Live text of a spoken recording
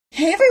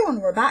Hey everyone,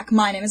 we're back.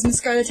 My name is Miss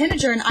Scarlet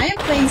Tanager, and I am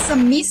playing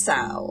some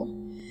Misao.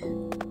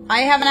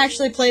 I haven't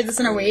actually played this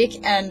in a week,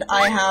 and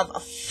I have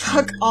a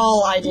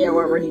fuck-all idea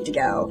where we need to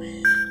go.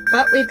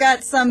 But we've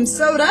got some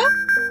soda,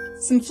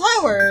 some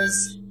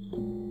flowers,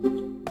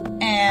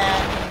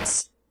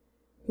 and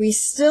we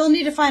still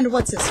need to find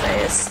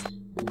what's-his-face.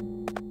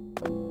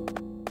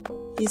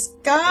 He's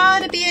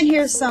gotta be in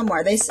here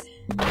somewhere.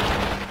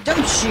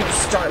 Don't you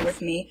start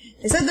with me.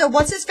 They said that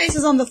what's-his-face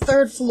is on the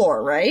 3rd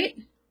floor, right?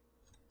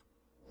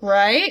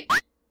 Right?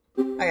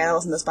 Okay, that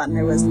wasn't this button.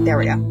 It was... There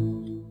we go.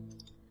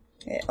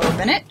 Okay,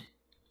 open it.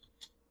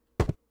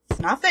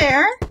 It's not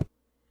there.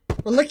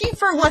 We're looking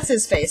for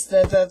what's-his-face,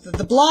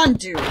 the blonde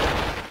dude.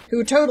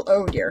 Who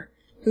oh dear.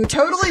 Who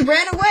totally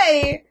ran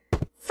away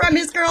from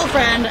his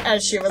girlfriend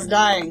as she was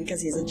dying,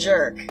 because he's a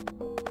jerk.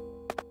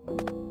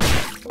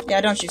 Yeah,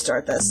 don't you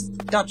start this.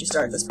 Don't you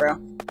start this, bro.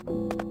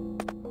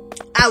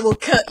 I will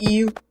cut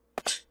you.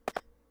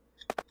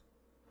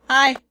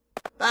 Hi.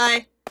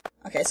 Bye.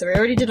 Okay, so we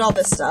already did all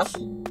this stuff.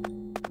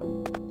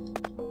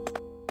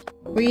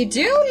 We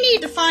do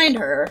need to find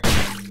her.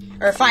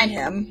 Or find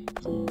him.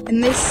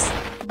 And this...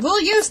 Will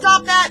you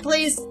stop that,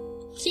 please?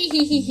 Hee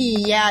hee hee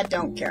hee. Yeah, I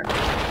don't care.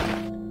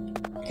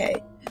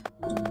 Okay.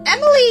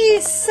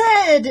 Emily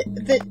said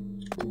that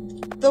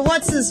the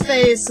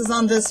what's-his-face is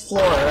on this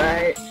floor,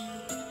 right?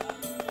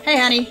 Hey,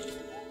 honey.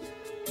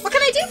 What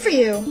can I do for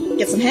you?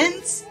 Get some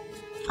hints?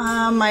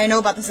 I know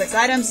about the 6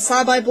 items.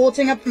 Saw by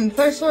bolting up from the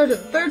 1st floor to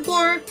the 3rd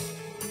floor.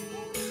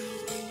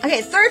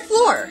 Okay, 3rd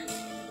floor.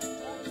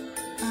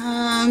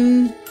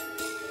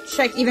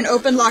 Check even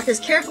open lockers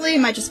carefully.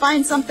 Might just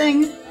find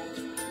something.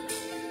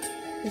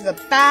 There's a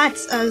bat.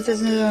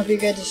 This will be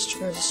good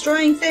for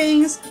destroying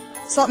things.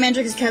 Salt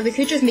magic is deadly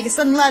creatures make a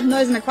sudden loud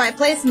noise in a quiet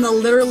place, and they'll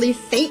literally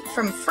faint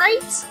from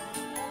fright.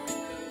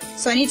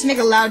 So I need to make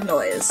a loud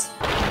noise.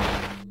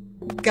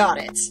 Got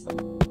it.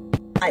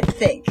 I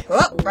think.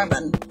 Oh, wrong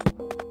button.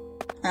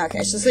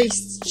 Okay, so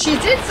she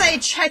did say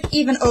check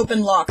even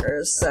open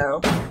lockers,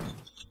 so...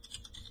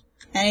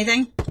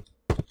 Anything?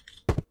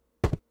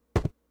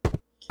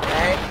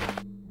 Okay.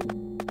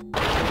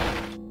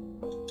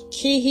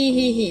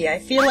 Hee. I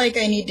feel like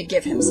I need to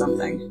give him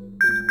something.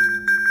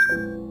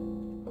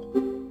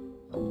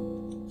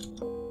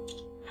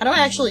 How do I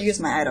actually use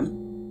my item?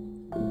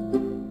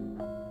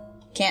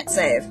 Can't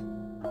save.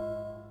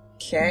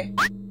 Okay.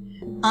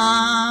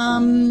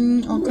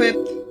 Equip...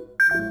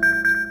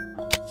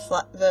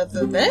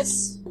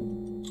 this?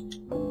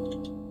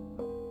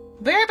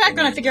 I'll be right back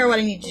when I figure out what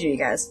I need to do, you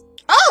guys.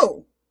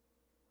 Oh!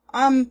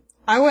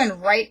 I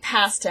went right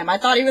past him. I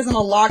thought he was in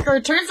a locker.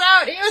 Turns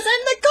out he was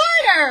in the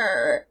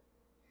corner!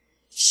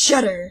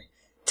 Shudder.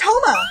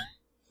 Toma!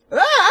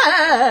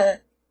 Ah!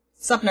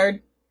 Sup,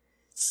 nerd?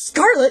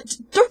 Scarlet,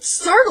 don't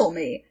startle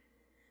me!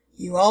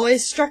 You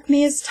always struck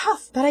me as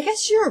tough, but I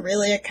guess you're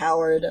really a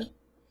coward.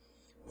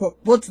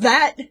 What's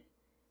that?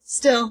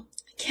 Still,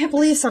 I can't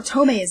believe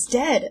Satome is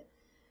dead.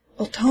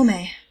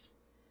 Otome.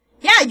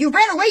 Yeah, you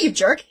ran away, you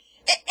jerk!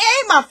 It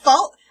ain't my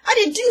fault! I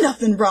didn't do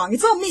nothing wrong.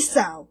 It's all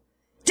Misao.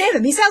 Damn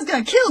it, Misao's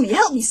gonna kill me.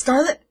 Help me,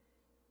 Scarlet.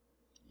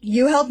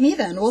 You help me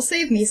then. We'll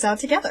save Misao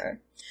together.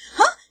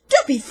 Huh?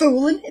 Don't be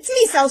fooling. It's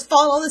Misao's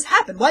fault all this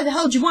happened. Why the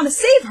hell did you want to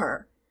save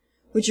her?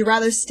 Would you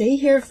rather stay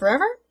here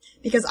forever?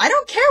 Because I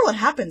don't care what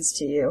happens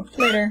to you.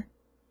 Later.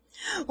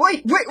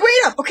 Wait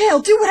up. Okay,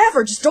 I'll do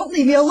whatever. Just don't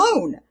leave me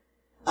alone.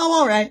 Oh,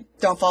 alright.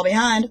 Don't fall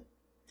behind.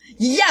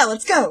 Yeah,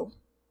 let's go.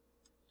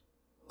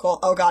 Cool.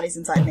 Oh god, he's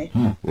inside me.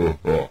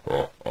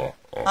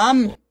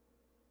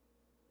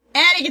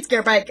 And he gets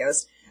scared by a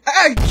ghost.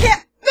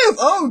 Can't move!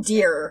 Oh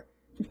dear.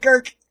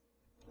 Gurk.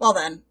 Well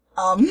then,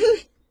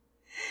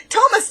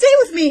 Toma, stay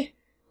with me!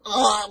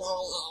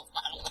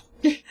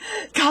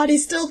 God,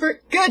 he's still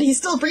good, he's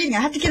still breathing.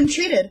 I have to get him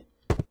treated.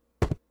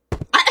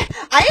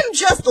 I am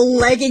just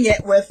legging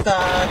it with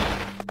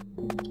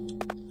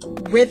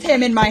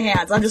him in my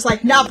hands. I'm just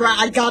like, nah, bruh,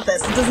 I got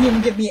this. It doesn't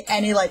even give me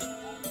any, like,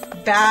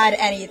 bad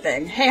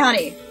anything. Hey,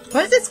 honey.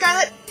 What is it,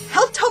 Scarlet?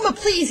 Help Toma,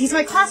 please. He's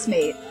my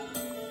classmate.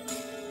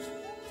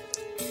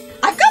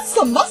 I've got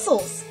some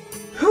muscles!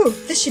 Whew,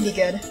 this should be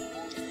good.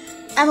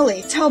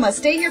 Emily, Toma,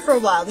 stay here for a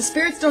while. The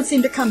spirits don't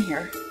seem to come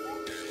here.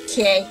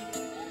 Okay.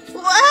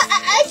 Well,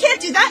 I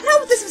can't do that.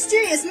 Not with this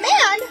mysterious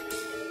man!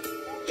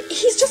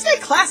 He's just my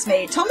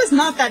classmate. Toma's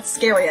not that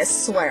scary, I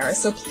swear,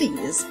 so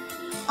please.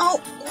 Oh,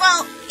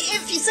 well,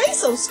 if you say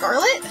so,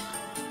 Scarlet.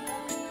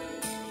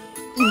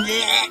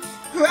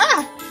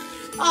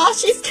 Aw,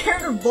 she's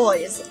scared of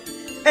boys.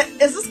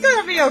 Is this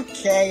gonna be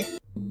okay?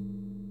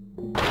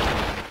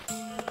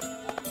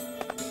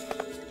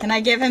 Can I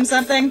give him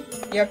something?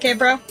 You okay,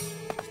 bro?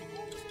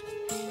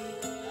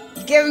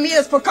 You giving me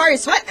this Pocari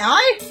sweat, am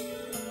I?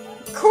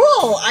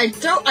 Cool, I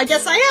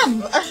guess I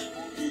am.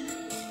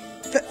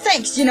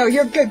 Thanks, you know,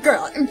 you're a good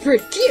girl. I'm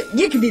pretty cute.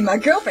 You can be my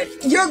girlfriend.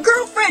 Your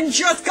girlfriend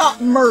just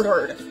got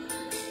murdered.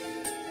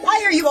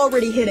 Why are you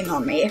already hitting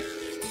on me?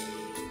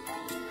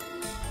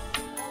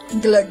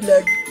 Glug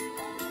glug.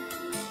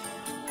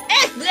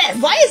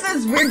 Why is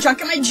this weird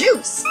junk in my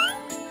juice?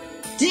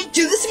 Did you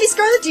do this to me,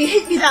 Scarlet? Do you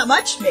hate me that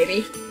much?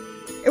 Maybe.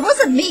 It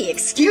wasn't me,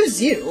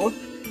 excuse you!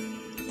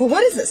 But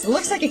what is this? It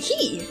looks like a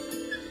key!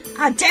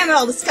 Ah, damn it,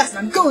 I'll discuss it.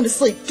 I'm going to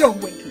sleep.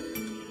 Don't wake me.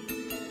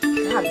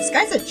 God, this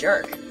guy's a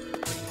jerk.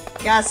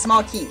 Got a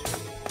small key.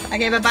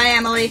 Okay, bye-bye,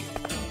 Emily.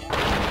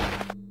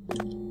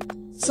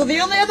 So the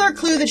only other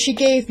clue that she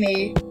gave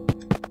me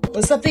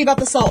was something about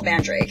the salt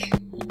mandrake.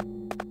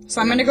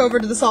 So I'm gonna go over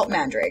to the salt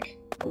mandrake.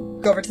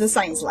 Go over to the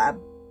science lab.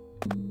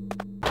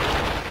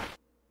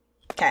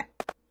 Okay.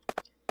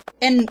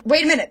 And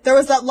wait a minute, there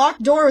was that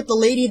locked door with the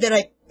lady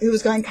that who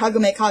was going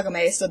Kagome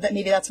Kagome, so that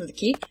maybe that's where the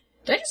key.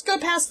 Did I just go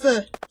past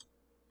the...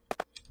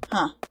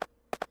 Huh.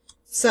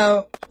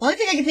 So, the only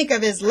thing I can think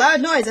of is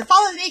loud noise. It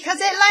follows me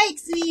because it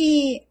likes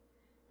me!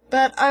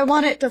 But I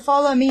want it to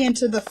follow me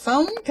into the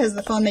phone, because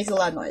the phone makes a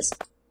loud noise.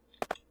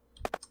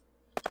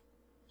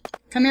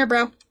 Come here,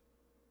 bro.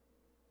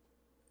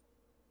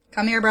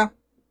 Come here, bro.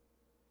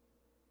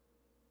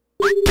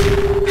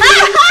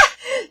 Ha!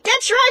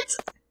 Get tricked!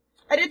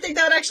 I didn't think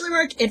that would actually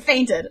work. It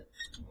fainted.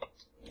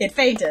 It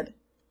fainted.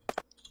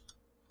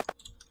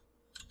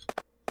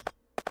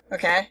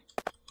 Okay.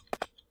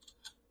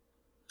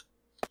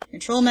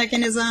 Control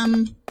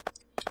mechanism.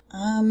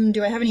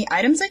 Do I have any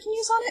items I can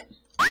use on it?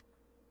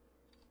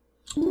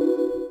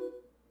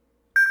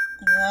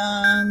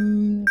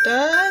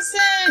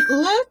 Doesn't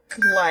look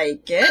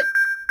like it.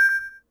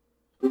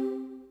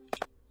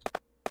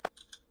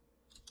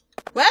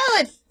 Well,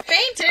 it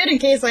fainted in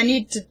case I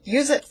need to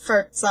use it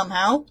for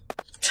somehow.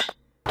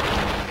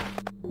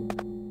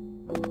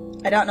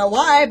 I don't know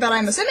why, but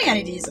I'm assuming I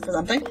need to use it for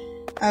something.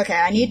 Okay,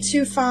 I need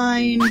to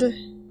find...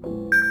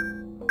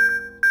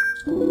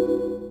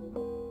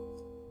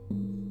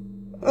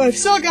 I've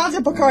still got the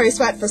Pocari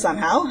Sweat for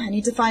somehow. I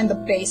need to find the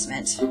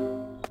basement.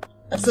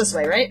 That's this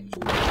way, right?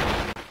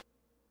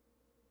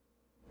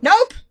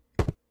 Nope!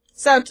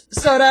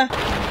 Soda,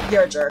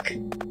 you're a jerk.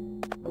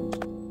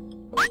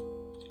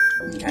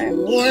 Okay,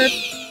 warp.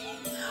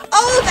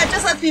 Oh, that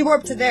just lets me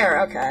warp to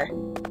there, okay.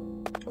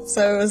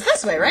 So it was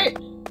this way, right?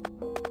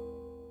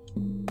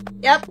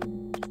 Yep.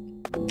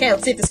 Okay,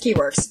 let's see if this key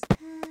works.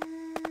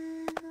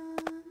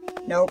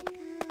 Nope.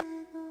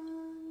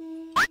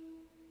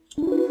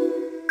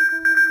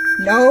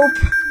 Nope.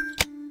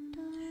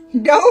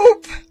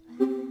 Nope!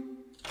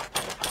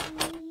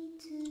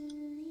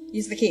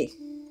 Use the key.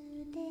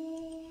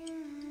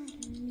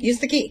 Use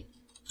the key.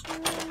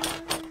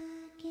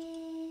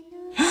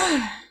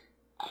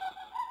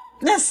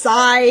 A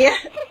sigh. I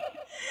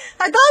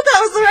thought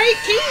that was the right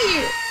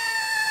key!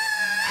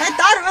 I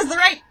thought it was the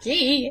right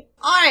key!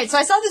 Alright, so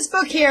I saw this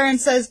book here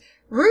and says,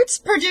 roots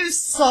produce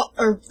salt,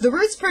 or the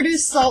roots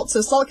produce salt,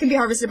 so salt can be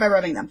harvested by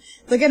rubbing them.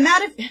 Look at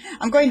that,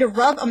 I'm going to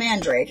rub a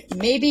mandrake.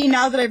 Maybe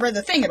now that I've read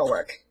the thing, it'll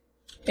work.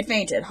 It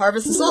fainted.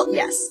 Harvest the salt?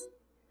 Yes.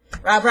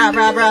 Rub, rub,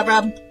 rub, rub,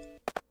 rub.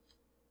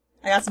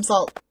 I got some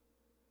salt.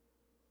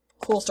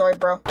 Cool story,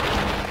 bro.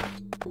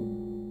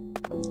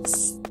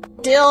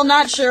 Still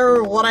not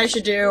sure what I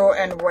should do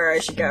and where I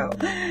should go.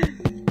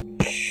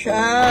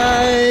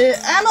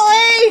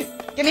 Emily!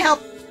 Give me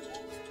help!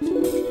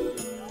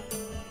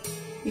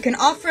 You can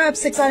offer up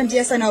 6 items.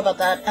 Yes, I know about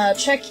that.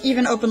 Check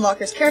even open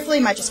lockers carefully.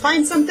 Might just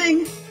find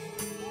something.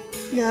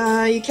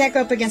 You can't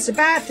go up against a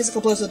bat.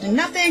 Physical blows will do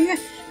nothing.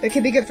 But it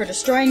could be good for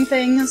destroying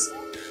things.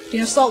 Do you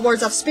know salt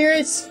wards off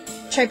spirits?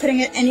 Try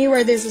putting it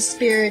anywhere there's a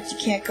spirit you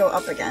can't go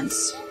up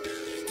against.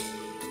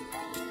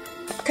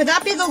 Could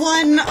that be the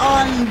one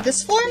on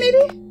this floor,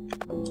 maybe?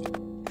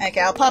 Okay,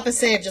 I'll pop a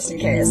save just in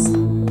case.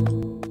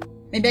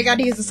 Maybe I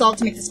gotta use the salt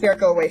to make the spirit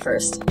go away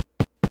first.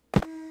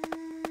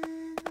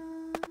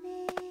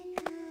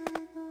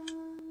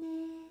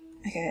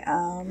 Okay,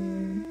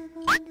 item...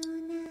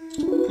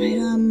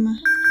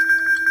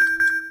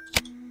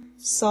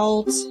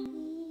 Salt...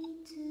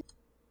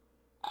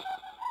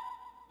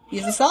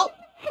 Use the salt?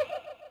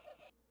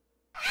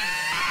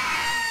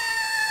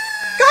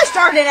 Gosh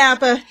darn it,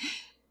 Appa!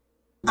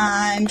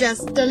 I'm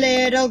just a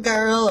little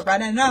girl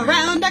running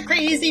around a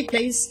crazy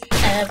place.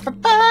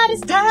 Everybody's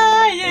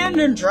dying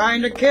and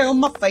trying to kill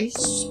my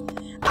face.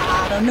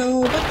 I don't know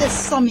what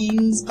this all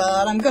means,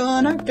 but I'm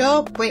gonna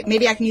go. Wait,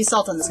 maybe I can use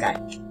salt on this guy.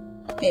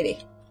 Maybe.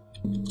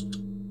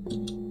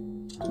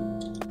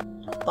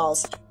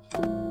 Balls.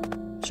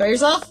 Show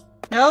yourself?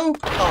 No?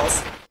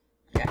 Balls.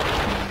 Okay.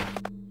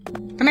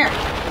 Come here.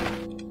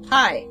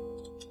 Hi.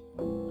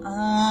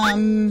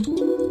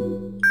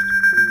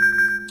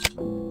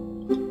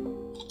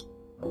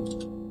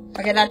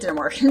 Okay, that didn't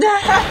work.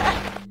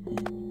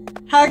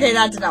 Okay,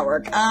 that did not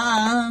work.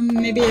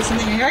 Maybe there's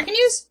something in here I can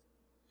use?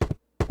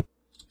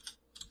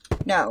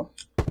 No.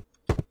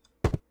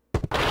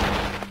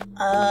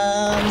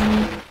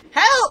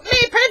 Help me,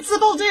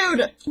 principal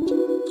dude!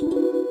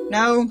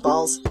 No,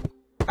 balls.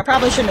 I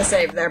probably shouldn't have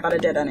saved there, but I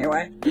did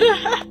anyway.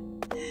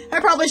 I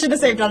probably should have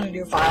saved on a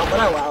new file,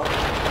 but oh well.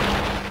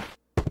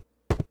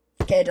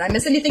 Okay, did I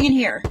miss anything in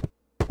here?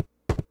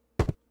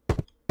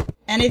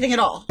 Anything at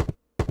all?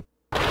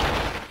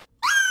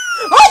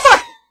 Oh,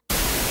 fuck!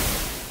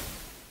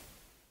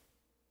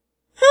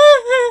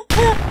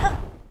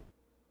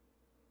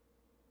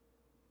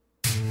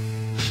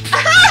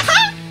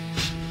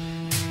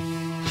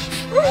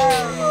 Woo!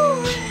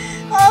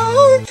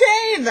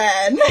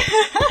 then.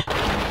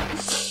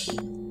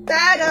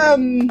 That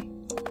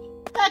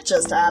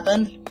just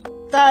happened.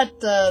 Yeah.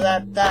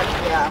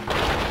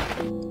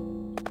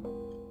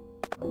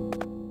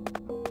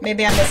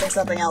 Maybe I'm missing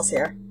something else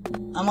here.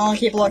 I'm gonna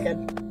keep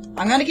looking.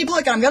 I'm gonna keep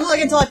looking. I'm gonna look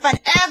until I find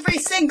every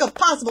single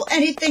possible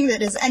anything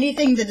that is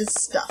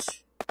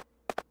stuff.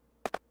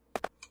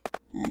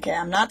 Okay,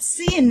 I'm not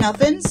seeing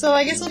nothing, so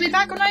I guess I'll be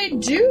back when I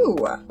do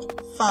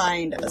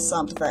find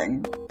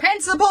something.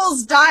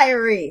 Principal's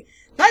diary!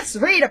 Let's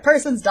read a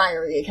person's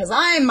diary, because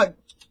I'm a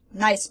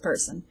nice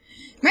person.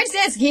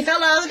 He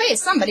fell out of the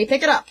vase. Somebody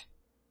pick it up.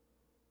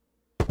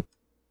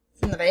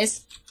 It's in the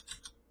vase.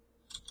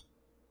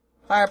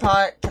 Fire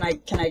pot.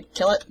 Can I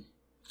kill it?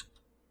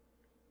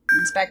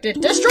 Inspect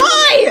it.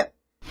 Destroy!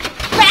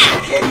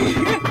 Back!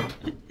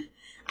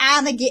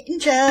 I'ma get in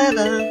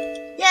trouble.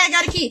 Yeah, I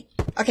got a key.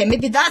 Okay,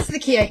 maybe that's the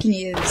key I can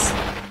use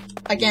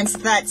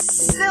against that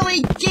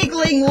silly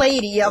giggling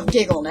lady of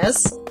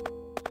giggleness.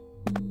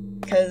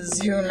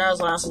 Because who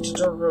knows what else to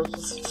do with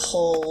this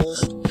whole...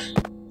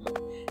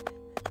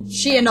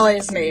 She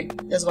annoys me,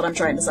 is what I'm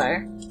trying to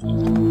say.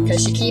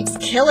 Because she keeps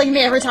killing me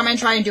every time I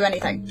try and do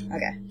anything.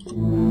 Okay.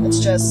 Let's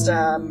just,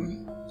 there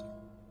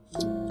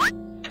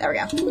we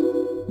go.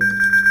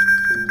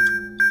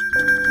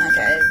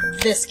 Okay,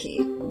 this key.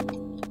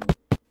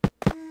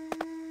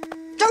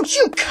 Don't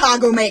you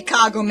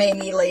Kagome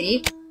me,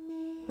 lady.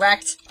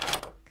 Wrecked.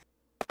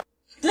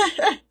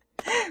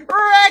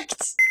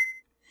 Wrecked!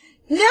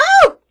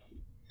 No!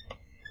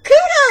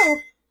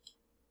 Kudo!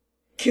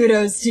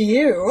 Kudos to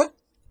you.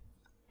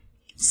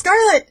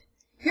 Scarlet!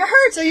 You're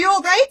hurt, are you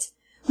alright?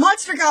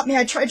 Monster got me,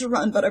 I tried to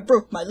run, but I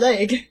broke my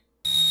leg.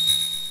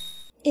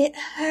 It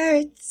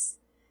hurts.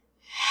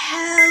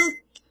 Help.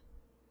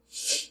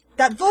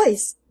 That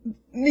voice.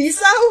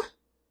 Misao?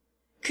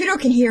 Kudo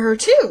can hear her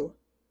too.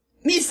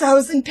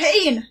 Misao's in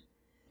pain.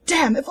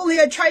 Damn, if only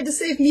I'd tried to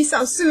save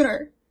Misao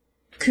sooner.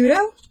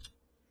 Kudo?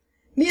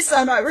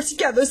 Misao and I were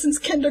together since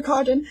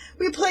kindergarten.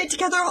 We played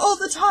together all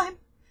the time.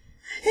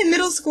 In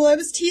middle school, I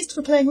was teased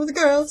for playing with a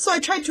girl, so I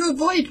tried to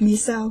avoid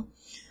Misao.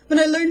 When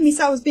I learned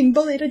Misao was being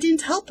bullied, I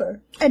didn't help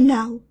her. And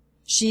now,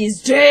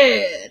 she's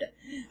dead.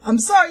 I'm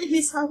sorry,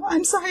 Misao.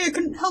 I'm sorry I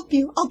couldn't help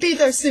you. I'll be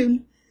there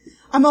soon.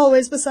 I'm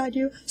always beside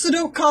you, so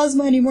don't cause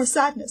me any more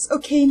sadness,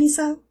 okay,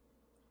 Misao?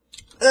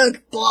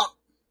 Ugh, blah.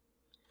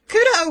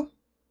 Kudo!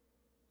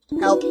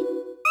 Help.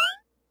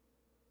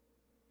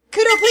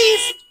 Kudo,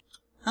 please!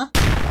 Huh?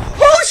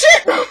 Oh,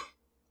 shit!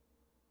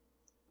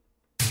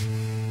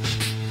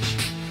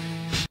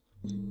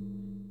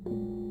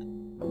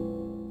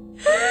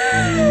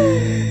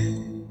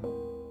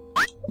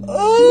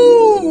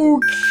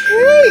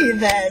 Okay,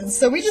 then.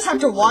 So we just have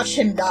to watch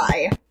him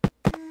die.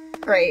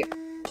 Great.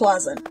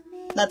 Pleasant.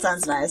 That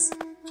sounds nice.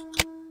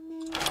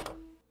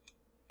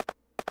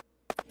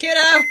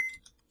 Kudo!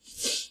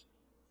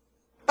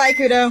 Bye,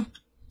 Kudo.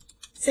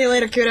 See you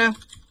later, Kudo.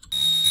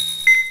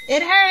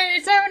 It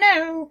hurts, oh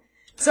no!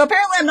 So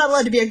apparently I'm not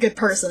allowed to be a good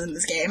person in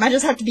this game. I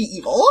just have to be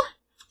evil.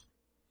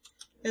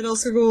 Middle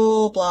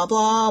school, blah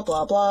blah,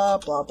 blah blah,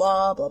 blah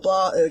blah, blah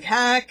blah, ugh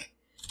hack.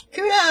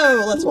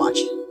 Kudo! Let's watch.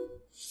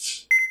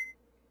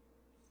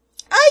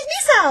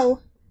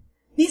 Misao!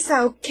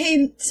 Misao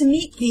came to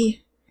meet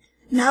me.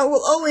 Now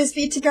we'll always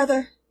be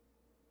together.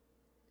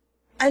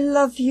 I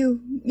love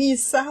you,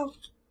 Misao.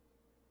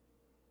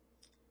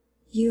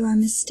 You are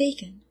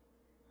mistaken.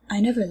 I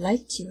never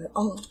liked you at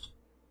all.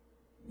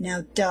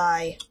 Now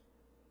die.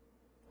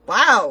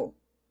 Wow.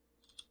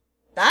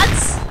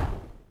 That's...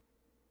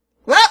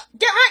 Well,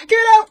 get right,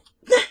 Kudo!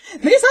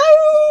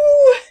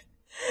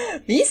 Misao!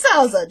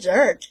 Misao's a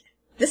jerk.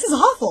 This is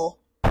awful.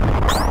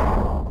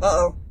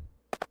 Uh-oh.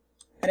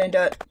 I didn't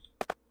do it.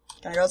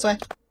 Can I go this way?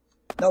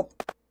 Nope.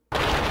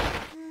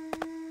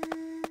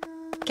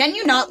 Can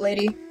you not,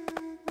 lady?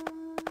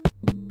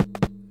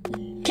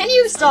 Can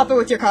you stop it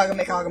with your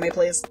Kagome,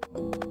 please?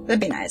 That'd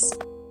be nice.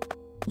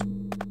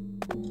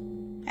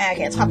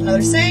 Okay, let's hop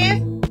another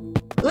save.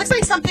 It looks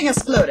like something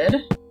exploded.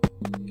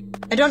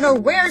 I don't know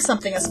where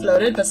something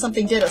exploded, but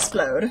something did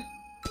explode.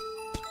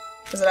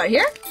 Is it out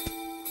here?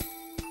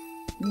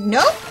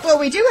 Nope, but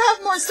we do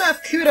have more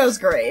stuff. Kudo's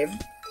grave.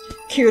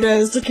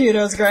 Kudos to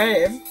Kudo's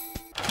grave.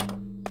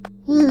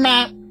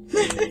 Meh.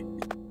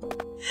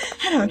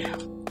 I don't know.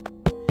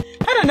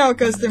 I don't know what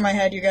goes through my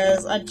head, you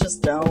guys. I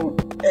just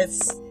don't.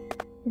 It's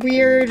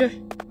weird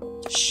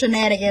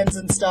shenanigans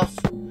and stuff.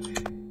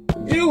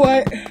 You know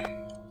what?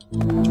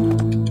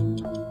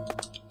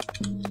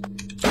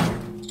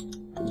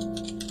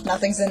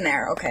 Nothing's in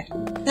there, okay.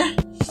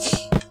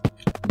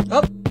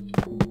 Oh.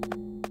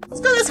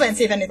 Let's go this way and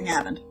see if anything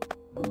happened.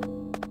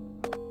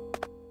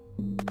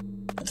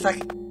 What the fuck?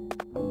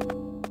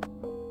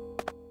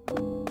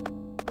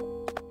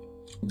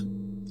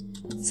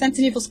 Sense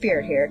an evil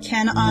spirit here.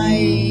 Can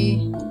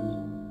I...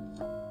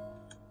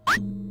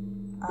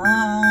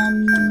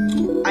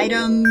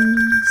 Items...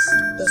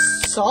 The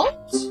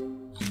salt?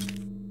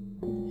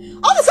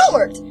 Oh, the salt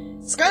worked!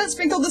 Scarlet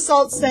sprinkled the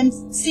salt,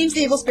 seems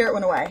the evil spirit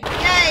went away.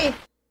 Yay!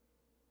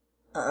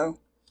 Uh-oh.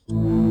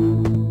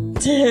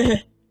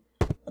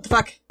 What the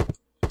fuck?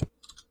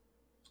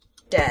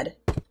 Dead.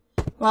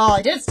 Well,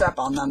 I did step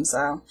on them,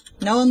 so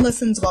no one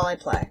listens while I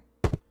play.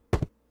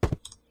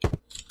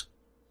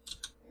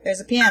 There's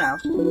a piano.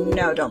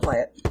 No, don't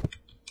play it.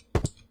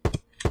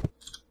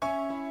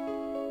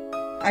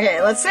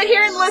 Okay, let's sit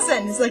here and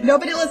listen. It's like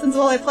nobody listens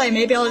while I play.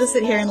 Maybe I'll just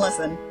sit here and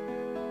listen.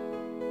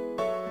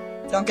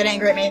 Don't get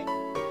angry at me.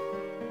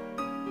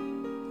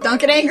 Don't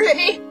get angry at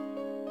me!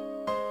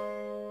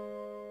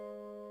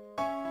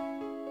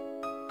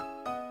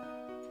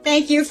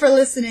 Thank you for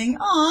listening.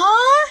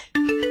 Aww!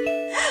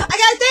 I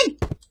got a thing!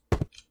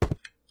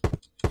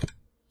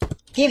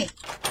 Gimme.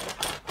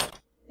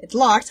 It's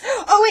locked.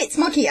 Oh wait,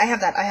 Smoky! I have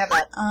that, I have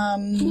that.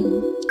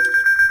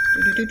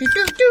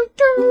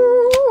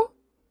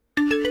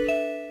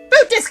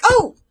 Boot disc!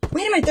 Oh!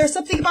 Wait a minute, there's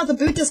something about the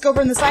boot disc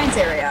over in the science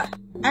area.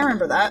 I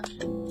remember that.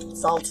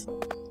 Salt.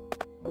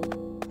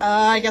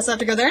 I guess I have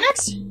to go there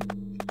next?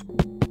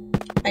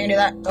 I can do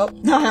that. Oh,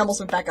 no, I almost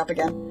went back up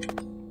again.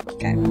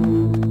 Okay.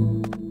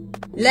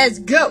 Let's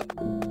go!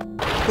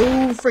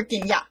 Oh,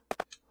 freaking yeah.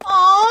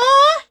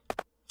 Aww!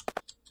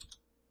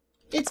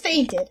 It's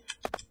fainted.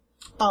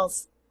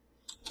 Balls.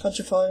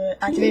 Culture folder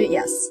activated,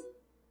 yes.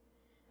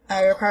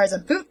 It requires a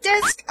boot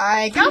disc.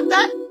 I got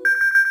that.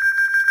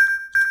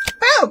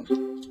 Boom!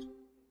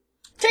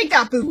 Take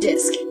that boot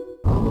disc.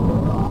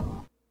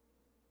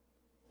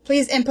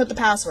 Please input the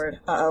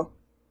password. Uh-oh.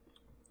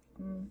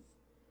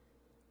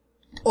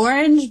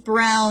 Orange,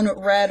 brown,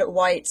 red,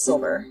 white,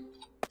 silver.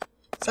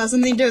 Does that have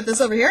something to do with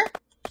this over here?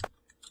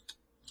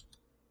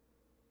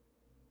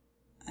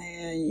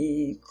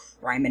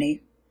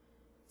 Criminy.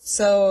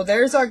 So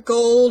there's our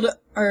gold,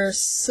 our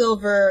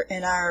silver,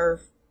 and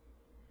our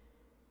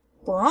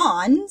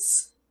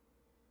bronze,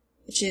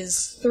 which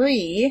is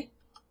 3.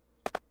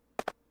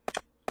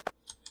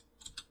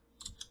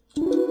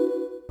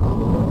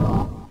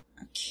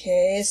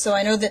 Okay, so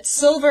I know that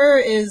silver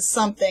is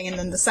something, and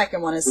then the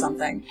second one is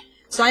something.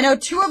 So I know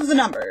 2 of the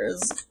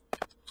numbers.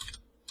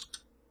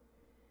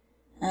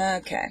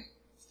 Okay.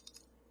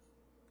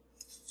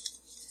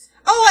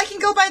 Oh, I can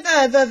go by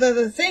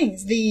the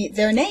things,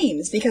 their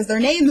names, because their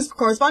names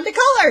correspond to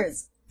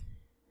colors!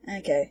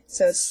 Okay,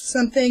 so it's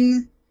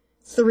something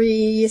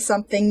 3,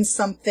 something,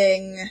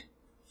 something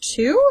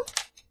 2?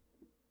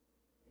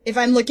 If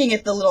I'm looking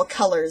at the little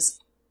colors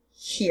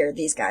here,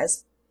 these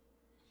guys.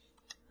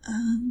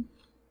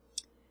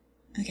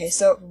 Okay,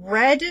 so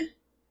red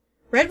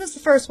was the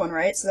first one,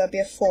 right? So that'd be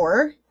a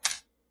 4.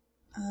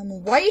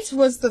 White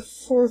was the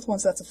 4th one,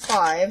 so that's a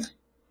 5.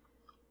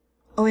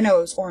 Oh, I know,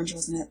 it was orange,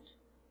 wasn't it?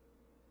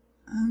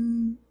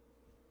 I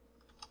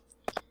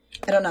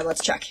don't know,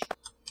 let's check.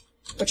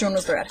 Which one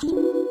was the red?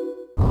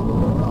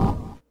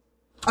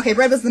 Okay,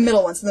 red was the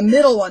middle one, so the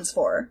middle one's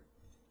 4.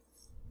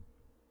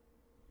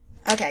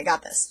 Okay, I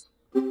got this.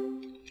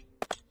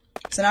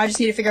 So now I just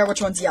need to figure out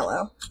which one's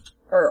yellow.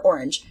 Or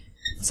orange.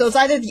 So it's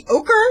either the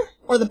ochre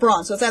or the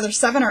bronze, so it's either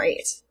 7 or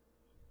 8.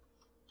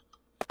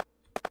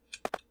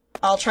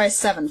 I'll try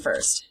 7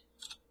 first.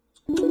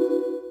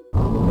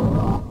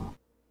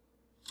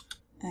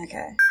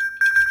 Okay.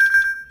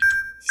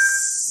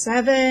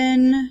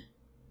 7...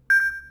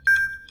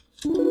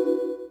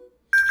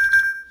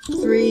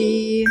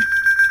 3...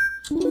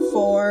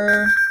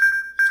 4...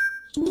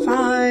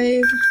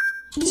 5...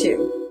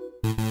 2.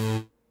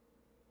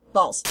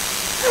 Balls.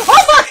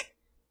 Oh fuck!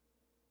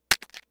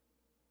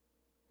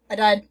 I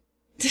died.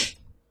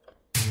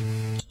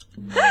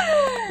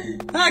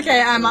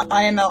 Okay,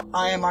 I am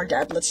our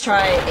dead. Let's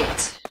try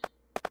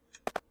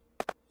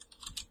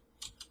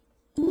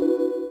 8.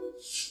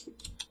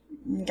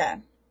 Okay.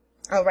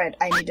 Oh right,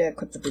 I need to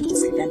equip the boot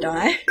disc again, don't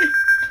I?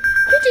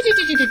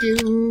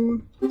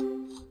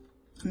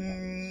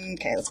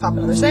 Okay, let's pop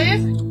another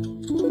save.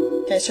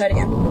 Okay, let's try it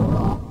again.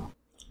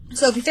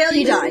 So if you fail,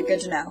 you die.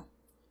 Good to know.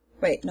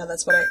 Wait, no,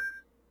 that's what I...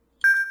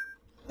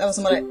 That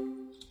wasn't what I...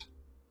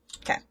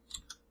 Okay.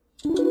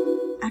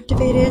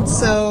 Activated,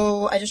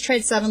 so I just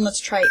tried 7, let's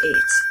try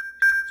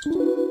 8.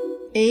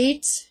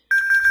 8,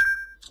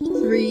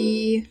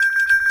 3,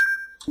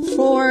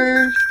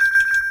 4,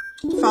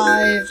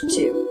 5,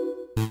 2.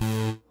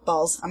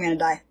 Balls, I'm gonna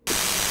die.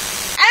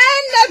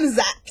 And I'm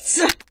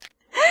zapped!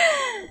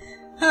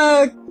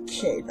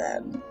 Okay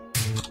then.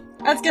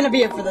 That's gonna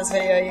be it for this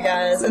video, you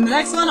guys. In the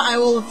next one, I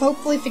will have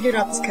hopefully figured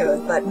out this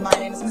code, but my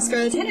name is Miss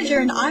Scarlet Tanager,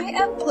 and I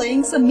am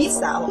playing some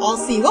Misao. I'll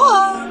see you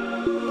all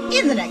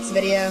in the next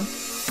video.